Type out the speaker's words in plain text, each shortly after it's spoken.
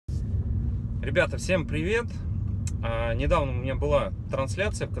Ребята, всем привет! Недавно у меня была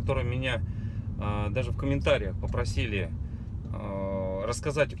трансляция, в которой меня даже в комментариях попросили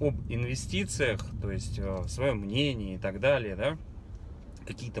рассказать об инвестициях, то есть свое мнение и так далее, да?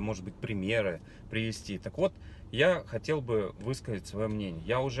 Какие-то, может быть, примеры привести. Так вот, я хотел бы высказать свое мнение.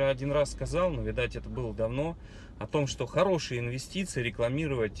 Я уже один раз сказал, но, видать, это было давно, о том, что хорошие инвестиции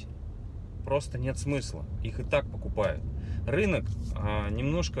рекламировать просто нет смысла. Их и так покупают. Рынок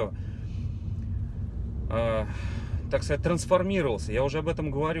немножко, так сказать, трансформировался. Я уже об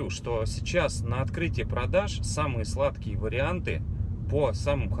этом говорю, что сейчас на открытие продаж самые сладкие варианты по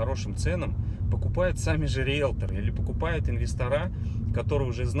самым хорошим ценам покупают сами же риэлторы или покупают инвестора, которые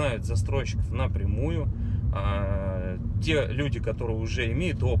уже знают застройщиков напрямую. Те люди, которые уже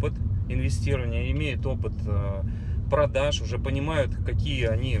имеют опыт инвестирования, имеют опыт продаж, уже понимают, какие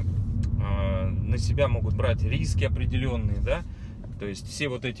они на себя могут брать риски определенные, да, то есть все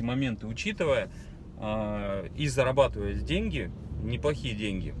вот эти моменты учитывая и зарабатывая деньги, неплохие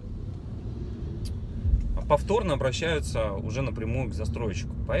деньги, повторно обращаются уже напрямую к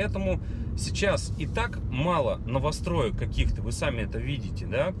застройщику. Поэтому сейчас и так мало новостроек каких-то, вы сами это видите,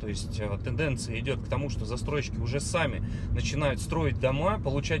 да, то есть тенденция идет к тому, что застройщики уже сами начинают строить дома,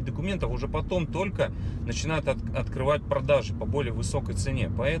 получать документы, а уже потом только начинают открывать продажи по более высокой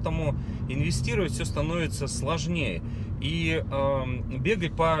цене. Поэтому инвестировать все становится сложнее. И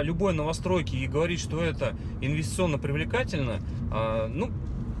бегать по любой новостройке и говорить, что это инвестиционно привлекательно, ну,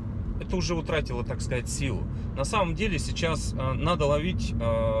 это уже утратило, так сказать, силу. На самом деле сейчас надо ловить,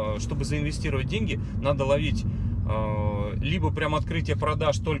 чтобы заинвестировать деньги, надо ловить либо прям открытие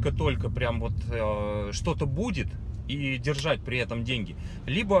продаж только-только прям вот что-то будет и держать при этом деньги,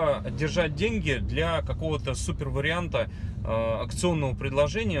 либо держать деньги для какого-то супер варианта акционного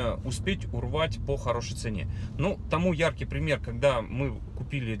предложения, успеть урвать по хорошей цене. Ну, тому яркий пример, когда мы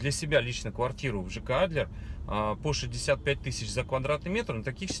купили для себя лично квартиру в ЖК Адлер по 65 тысяч за квадратный метр, но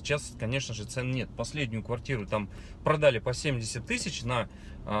таких сейчас, конечно же, цен нет. Последнюю квартиру там продали по 70 тысяч на,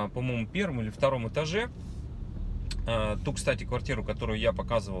 по-моему, первом или втором этаже. Ту, кстати, квартиру, которую я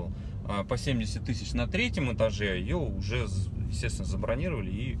показывал по 70 тысяч на третьем этаже, ее уже, естественно, забронировали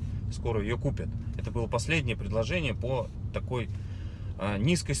и скоро ее купят. Это было последнее предложение по такой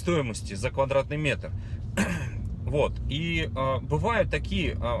низкой стоимости за квадратный метр. Вот, и бывают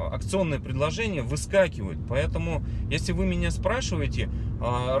такие акционные предложения, выскакивают. Поэтому, если вы меня спрашиваете,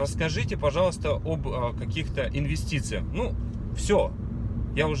 расскажите, пожалуйста, об каких-то инвестициях. Ну, все,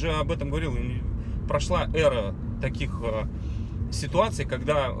 я уже об этом говорил, прошла эра таких ситуаций,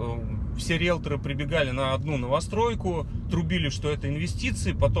 когда все риэлторы прибегали на одну новостройку, трубили, что это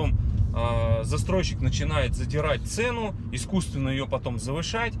инвестиции, потом застройщик начинает задирать цену, искусственно ее потом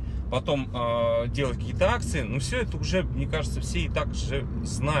завышать, потом делать какие-то акции. Но все это уже, мне кажется, все и так же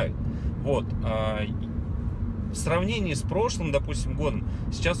знают. Вот. В сравнении с прошлым, допустим, годом,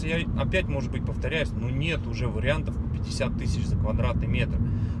 сейчас я опять, может быть, повторяюсь, но нет уже вариантов по 50 тысяч за квадратный метр.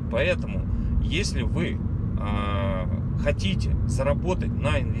 Поэтому, если вы хотите заработать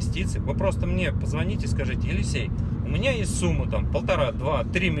на инвестициях, вы просто мне позвоните, скажите: Елисей, у меня есть сумма там 1,5, 2,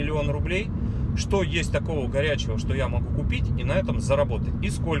 3 миллиона рублей, что есть такого горячего, что я могу купить и на этом заработать, и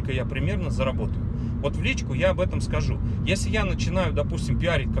сколько я примерно заработаю. Вот в личку я об этом скажу. Если я начинаю, допустим,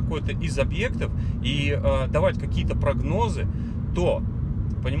 пиарить какой-то из объектов и давать какие-то прогнозы, то,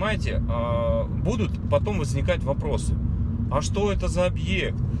 понимаете, будут потом возникать вопросы. А что это за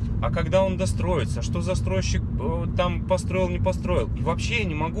объект? А когда он достроится? Что застройщик там построил, не построил? И вообще я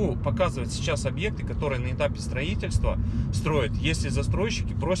не могу показывать сейчас объекты, которые на этапе строительства строят, если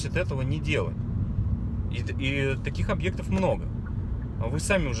застройщики просят этого не делать. И таких объектов много. Вы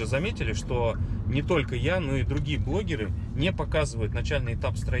сами уже заметили, что не только я, но и другие блогеры не показывают начальный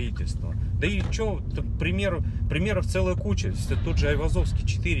этап строительства. Да и что, примеров целая куча. Если тот же Айвазовский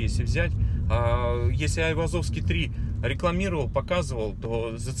 4, если взять, если Айвазовский 3 рекламировал, показывал,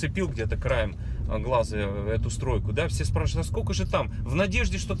 то зацепил где-то краем глаза эту стройку, да, все спрашивают: а сколько же там? В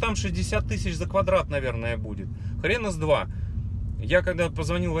надежде, что там 60 тысяч за квадрат, наверное, будет. Хрена с два. Я когда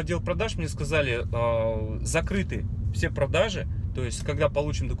позвонил в отдел продаж, мне сказали: закрыты все продажи, то есть когда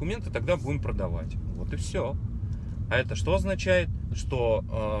получим документы, тогда будем продавать. Вот и все. А это что означает?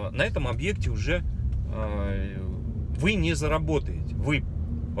 Что на этом объекте уже вы не заработаете.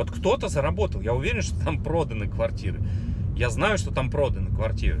 Вот кто-то заработал, я уверен, что там проданы квартиры. Я знаю, что там проданы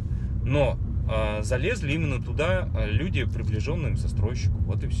квартиры. Но залезли именно туда люди, приближенные к застройщику.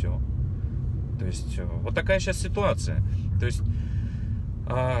 Вот и все. То есть вот такая сейчас ситуация. То есть,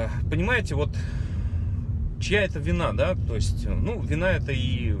 понимаете, вот чья это вина, да? То есть, ну, вина это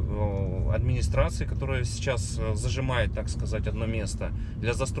и администрации, которая сейчас зажимает, так сказать, одно место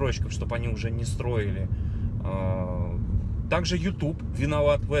для застройщиков, чтобы они уже не строили. Также YouTube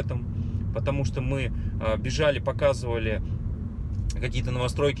виноват в этом, потому что мы бежали, показывали какие-то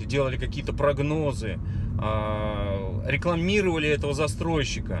новостройки, делали какие-то прогнозы, рекламировали этого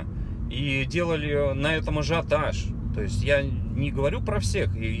застройщика и делали на этом ажиотаж. То есть я не говорю про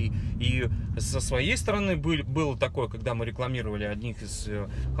всех. И со своей стороны было такое, когда мы рекламировали одних из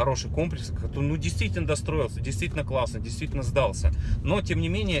хороших комплексов, который, ну, действительно достроился, действительно классно, действительно сдался. Но, тем не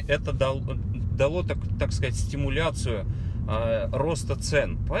менее, это дало так сказать, стимуляцию роста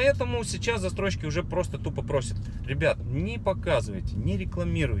цен. Поэтому сейчас застройщики уже просто тупо просят: ребят, не показывайте, не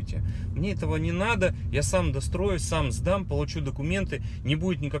рекламируйте. Мне этого не надо, я сам дострою, сам сдам, получу документы. Не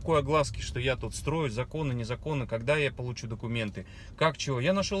будет никакой огласки, что я тут строю, законы, незаконно, когда я получу документы, как чего.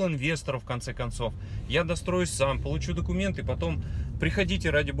 Я нашел инвесторов, в конце концов. Я дострою сам, получу документы, потом приходите,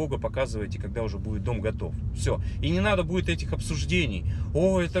 ради бога, показывайте, когда уже будет дом готов. Все. И не надо будет этих обсуждений.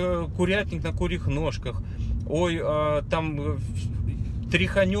 О, это курятник на курьих ножках. Ой, там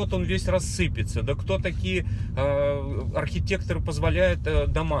тряханет, он весь рассыпется. Да кто такие архитекторы позволяют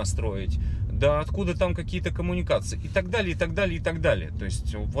дома строить? Да откуда там какие-то коммуникации? И так далее, и так далее, и так далее. То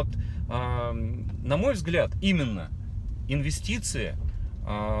есть, вот, на мой взгляд, именно инвестиции,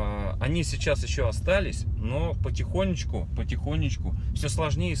 они сейчас еще остались, но потихонечку все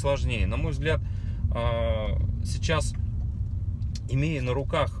сложнее и сложнее. На мой взгляд, сейчас, имея на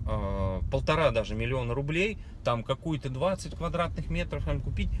руках 1,5 даже миллиона рублей, там какую-то 20 квадратных метров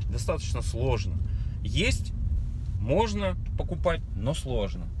купить достаточно сложно. Есть, можно покупать, но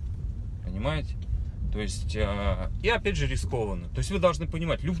сложно. Понимаете? То есть, и опять же рискованно. То есть вы должны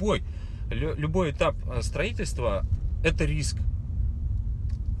понимать, любой этап строительства – это риск.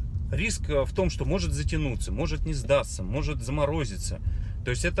 Риск в том, что может затянуться, может не сдастся, может заморозиться.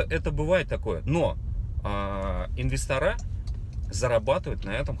 То есть это бывает такое. Но инвестора зарабатывают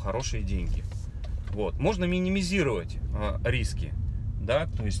на этом хорошие деньги. Вот. Можно минимизировать риски, да,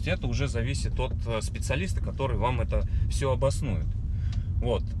 то есть это уже зависит от специалиста, который вам это все обоснует.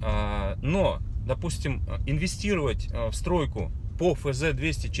 Вот. Но, допустим, инвестировать в стройку по ФЗ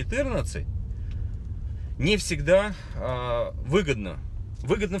 214 не всегда выгодно.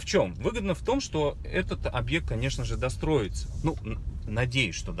 Выгодно в чем? Выгодно в том, что этот объект, конечно же, достроится. Ну,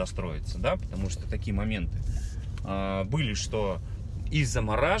 надеюсь, что достроится, да, потому что такие моменты были, что и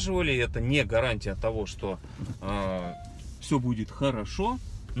замораживали. Это не гарантия того, что все будет хорошо,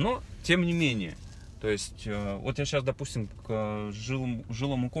 но тем не менее. То есть, вот я сейчас, допустим, к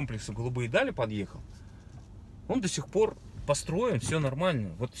жилому комплексу «Голубые дали» подъехал. Он до сих пор построен, все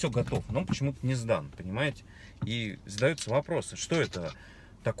нормально, вот все готов, но он почему-то не сдан, понимаете? И задаются вопросы, что это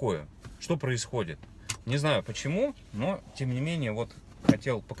такое, что происходит. Не знаю почему, но тем не менее, вот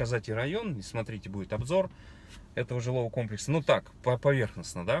хотел показать и район, и смотрите, будет обзор этого жилого комплекса. Ну так,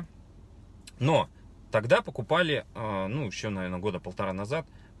 поверхностно, да. Но тогда покупали, ну еще, наверное, года 1,5 назад,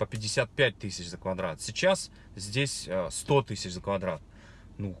 по 55 тысяч за квадрат. Сейчас здесь 100 тысяч за квадрат.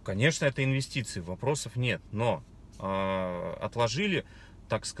 Ну, конечно, это инвестиции, вопросов нет. Но отложили,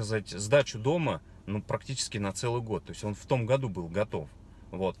 так сказать, сдачу дома, ну, практически на целый год. То есть он в том году был готов.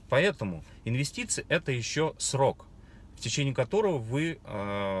 Вот. Поэтому инвестиции — это еще срок, в течение которого вы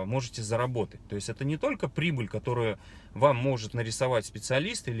можете заработать. То есть это не только прибыль, которую вам может нарисовать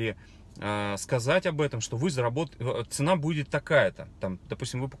специалист или сказать об этом, что вы заработаете, цена будет такая-то. Там,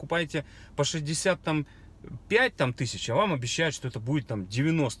 допустим, вы покупаете по 65 тысяч, а вам обещают, что это будет там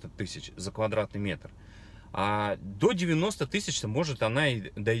 90 тысяч за квадратный метр. А до 90 тысяч, может, она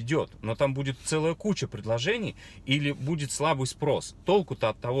и дойдет, но там будет целая куча предложений или будет слабый спрос. Толку-то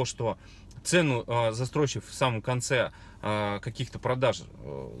от того, что цену застройщик в самом конце каких-то продаж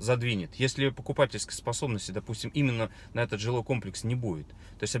задвинет, если покупательской способности, допустим, именно на этот жилой комплекс не будет.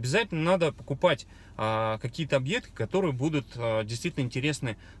 То есть обязательно надо покупать какие-то объекты, которые будут действительно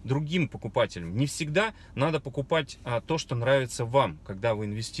интересны другим покупателям. Не всегда надо покупать то, что нравится вам, когда вы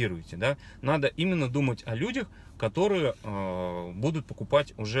инвестируете. Да? Надо именно думать о людях, которые будут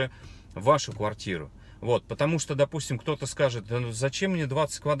покупать уже вашу квартиру. Вот, потому что, допустим, кто-то скажет: да ну зачем мне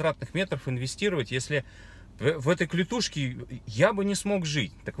 20 квадратных метров инвестировать, если в этой клетушке я бы не смог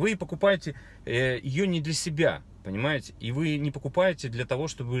жить. Так вы покупаете ее не для себя, понимаете? И вы не покупаете для того,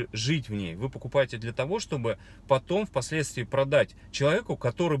 чтобы жить в ней. Вы покупаете для того, чтобы потом впоследствии продать человеку,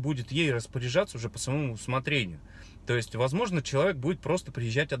 который будет ей распоряжаться уже по своему усмотрению. То есть, возможно, человек будет просто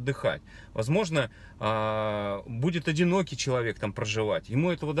приезжать отдыхать. Возможно, будет одинокий человек там проживать.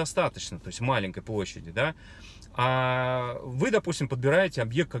 Ему этого достаточно, то есть маленькой площади, да. А вы, допустим, подбираете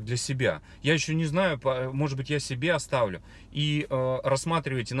объект как для себя. Я еще не знаю, может быть, я себе оставлю. И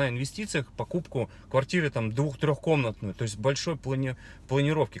рассматриваете на инвестициях покупку квартиры там 2-3-комнатную, то есть большой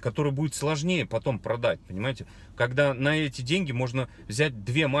планировки, которую будет сложнее потом продать, понимаете? Когда на эти деньги можно взять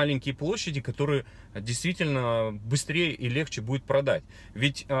 2 маленькие площади, которые действительно быстрее и легче будет продать.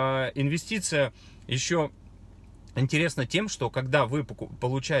 Ведь инвестиция еще интересна тем, что когда вы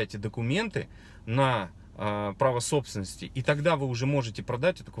получаете документы на право собственности, и тогда вы уже можете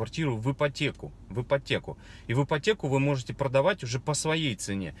продать эту квартиру в ипотеку. И в ипотеку вы можете продавать уже по своей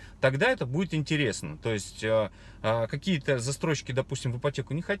цене. Тогда это будет интересно. То есть какие-то застройщики, допустим, в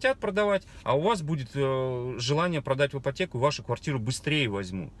ипотеку не хотят продавать, а у вас будет желание продать в ипотеку, и вашу квартиру быстрее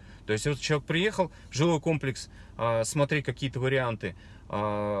возьмут. То есть вот человек приехал в жилой комплекс, смотреть какие-то варианты,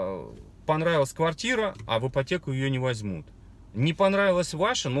 понравилась квартира, а в ипотеку ее не возьмут. Не понравилась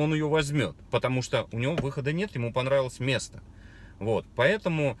ваша, но он ее возьмет, потому что у него выхода нет, ему понравилось место. Вот,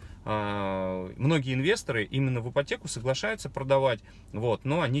 поэтому многие инвесторы именно в ипотеку соглашаются продавать, вот,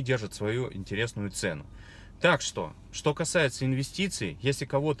 но они держат свою интересную цену. Так что касается инвестиций, если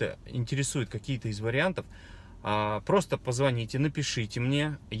кого-то интересуют какие-то из вариантов, просто позвоните, напишите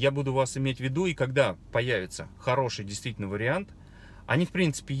мне, я буду вас иметь в виду, и когда появится хороший действительно вариант, они, в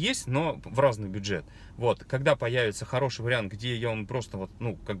принципе, есть, но в разный бюджет. Вот, когда появится хороший вариант, где я вам просто вот,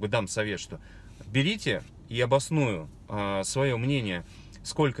 ну, как бы дам совет, что берите и обосную свое мнение,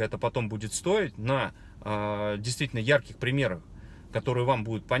 сколько это потом будет стоить, на действительно ярких примерах, которые вам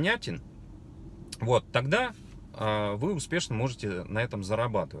будут понятен, вот, тогда вы успешно можете на этом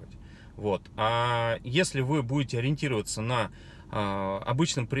зарабатывать. Вот. А если вы будете ориентироваться на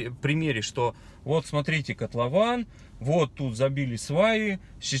обычном примере, что вот смотрите, котлован, вот тут забили сваи,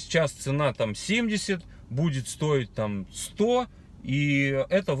 сейчас цена там 70, будет стоить там 100, и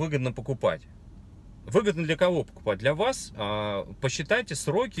это выгодно покупать. Выгодно для кого покупать? Для вас. Посчитайте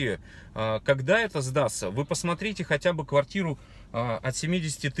сроки, когда это сдастся. Вы посмотрите хотя бы квартиру от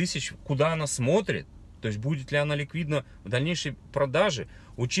 70 тысяч, куда она смотрит, то есть будет ли она ликвидна в дальнейшей продаже.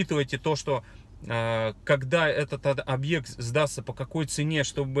 Учитывайте то, что когда этот объект сдастся, по какой цене,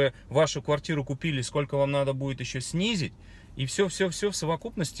 чтобы вашу квартиру купили, сколько вам надо будет еще снизить. И все в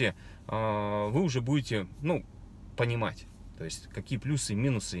совокупности вы уже будете, ну, понимать. То есть какие плюсы и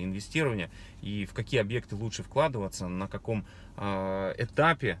минусы инвестирования, и в какие объекты лучше вкладываться, на каком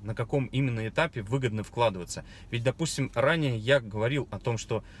этапе, на каком именно этапе выгодно вкладываться. Ведь, допустим, ранее я говорил о том,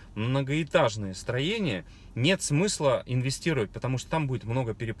 что многоэтажные строения нет смысла инвестировать, потому что там будет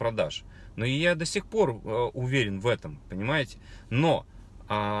много перепродаж. Но и я до сих пор уверен в этом, понимаете? Но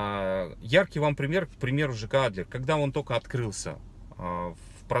яркий вам пример, к примеру, ЖК Адлер, когда он только открылся в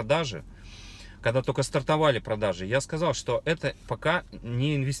продаже, когда только стартовали продажи, я сказал, что это пока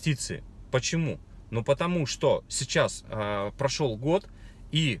не инвестиции. Почему? Ну, потому что сейчас прошел год,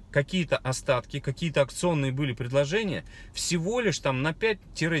 и какие-то остатки, какие-то акционные были предложения, всего лишь там на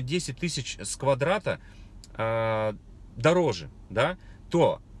 5-10 тысяч с квадрата дороже, да,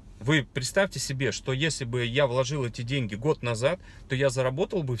 то вы представьте себе, что если бы я вложил эти деньги год назад, то я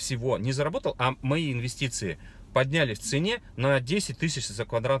заработал бы всего, не заработал, а мои инвестиции подняли в цене на 10 тысяч за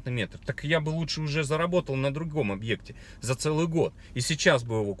квадратный метр. Так я бы лучше уже заработал на другом объекте за целый год. И сейчас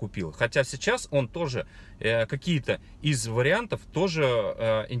бы его купил. Хотя сейчас он тоже, какие-то из вариантов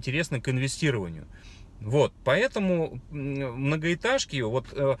тоже интересны к инвестированию. Вот, поэтому многоэтажки, вот,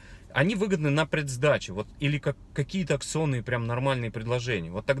 они выгодны на предсдаче, вот, или какие-то акционные прям нормальные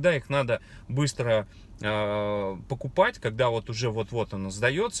предложения. Вот тогда их надо быстро покупать, когда вот уже вот-вот оно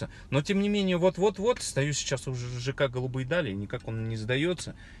сдается. Но тем не менее, вот-вот-вот, стою сейчас уже в ЖК Голубые Дали, и никак он не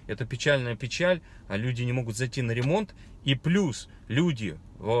сдается. Это печальная печаль, а люди не могут зайти на ремонт. И плюс люди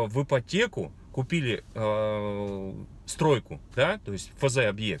в ипотеку купили стройку, да, то есть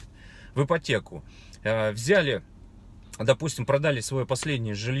ФЗ-объект, в ипотеку. Взяли, допустим, продали свое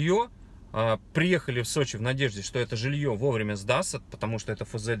последнее жилье, приехали в Сочи в надежде, что это жилье вовремя сдастся, потому что это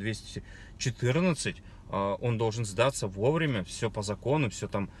ФЗ-214, он должен сдаться вовремя, все по закону, все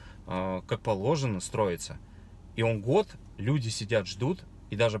там как положено строится. И он год, люди сидят, ждут,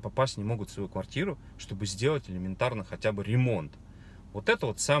 и даже попасть не могут в свою квартиру, чтобы сделать элементарно хотя бы ремонт. Вот это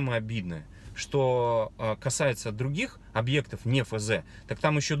вот самое обидное. Что касается других объектов, не ФЗ, так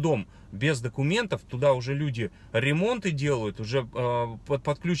там еще дом без документов, туда уже люди ремонты делают, уже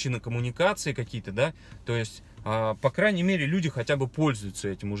подключены коммуникации какие-то, да, то есть, по крайней мере, люди хотя бы пользуются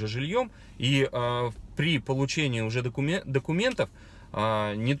этим уже жильем, и при получении уже документов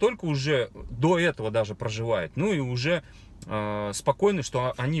не только уже до этого даже проживают, ну и уже спокойны,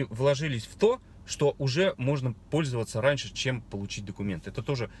 что они вложились в то, что уже можно пользоваться раньше, чем получить документы. Это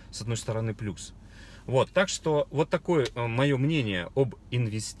тоже, с одной стороны, плюс. Вот, так что вот такое мое мнение об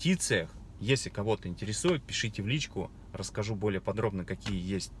инвестициях. Если кого-то интересует, пишите в личку, расскажу более подробно, какие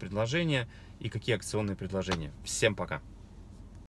есть предложения и какие акционные предложения. Всем пока!